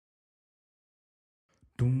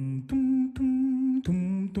I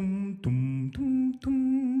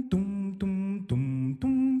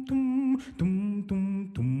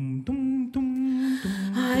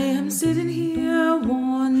am sitting here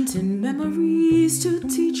wanting memories to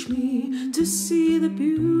teach me to see the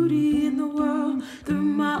beauty in the world through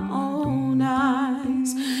my own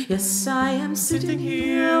eyes. Yes, I am sitting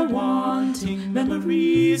here wanting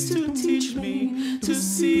memories to teach me to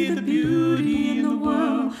see the beauty in the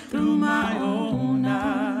world through my own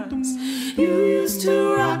eyes. You used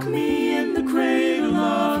to rock me in the cradle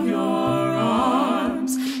of your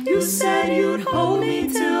arms. You said you'd hold me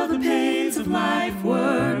till the pains of life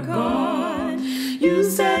were gone. You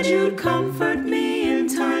said you'd comfort me in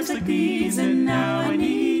times like these, and now I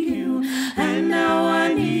need you, and now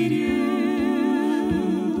I need you,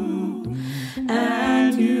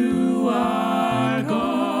 and you are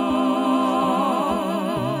gone.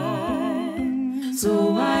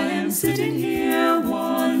 So I am sitting here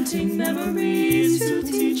wanting memories to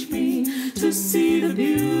teach me to see the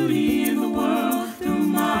beauty in the world through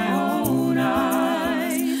my own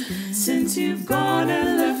eyes. Since you've gone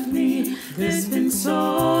and left me, there's been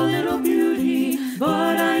so little beauty,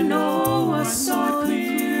 but I know I saw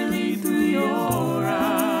clearly through your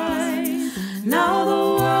eyes. Now the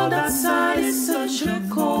world outside is such a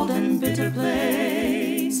cold and bitter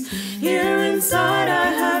place. Here inside I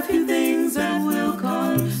have few things that will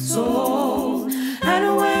console.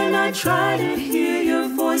 And when I try to hear your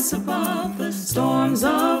voice above the storms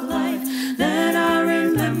of life, then I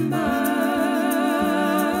remember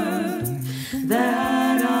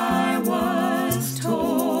that I was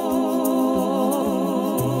told.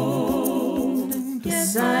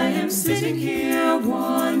 Yes, I am sitting here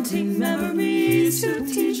wanting memories to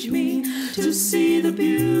teach me to see the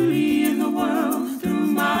beauty in the world through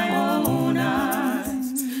my own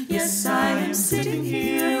eyes. Yes, I am sitting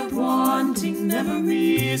here wanting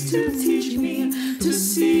memories to teach me to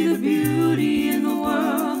see the beauty in the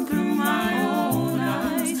world through my own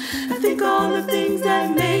eyes. I think all the things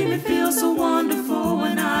that made me feel so wonderful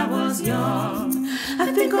when I was young.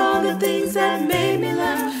 I think all the things that made me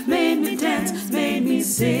laugh, made me dance, made me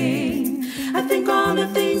sing. I think all the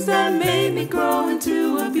things that made me grow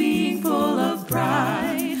into a being full of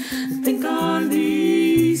pride. I think on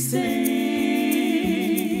these things,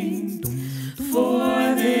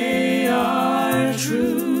 for they are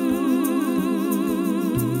true.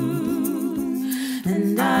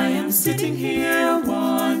 And I am sitting here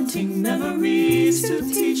wanting memories to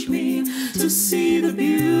teach me to see the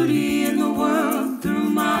beauty in the world through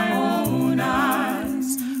my own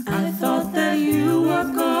eyes. I thought that you were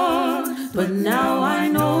gone, but now I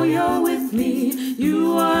know you're with me.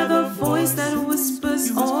 You are the voice that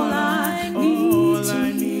whispers all I need to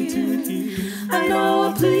hear. I know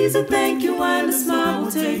a please, a thank you, and a smile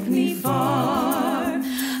will take me far.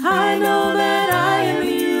 I know that I am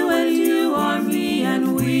you and you are me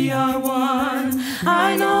and we are one.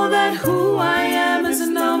 I know that who I am is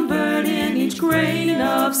numbered in each grain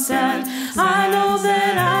of sand. I know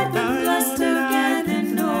that I've been blessed again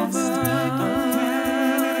and over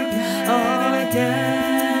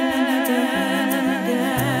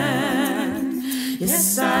again.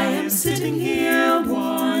 Yes, I am sitting here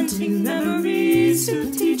wanting memories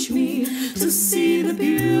to teach me to see the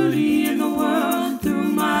beauty in the world through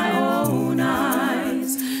my own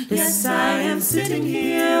eyes. Yes, I am sitting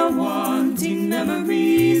here wanting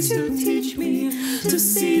memories to teach me to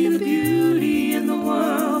see the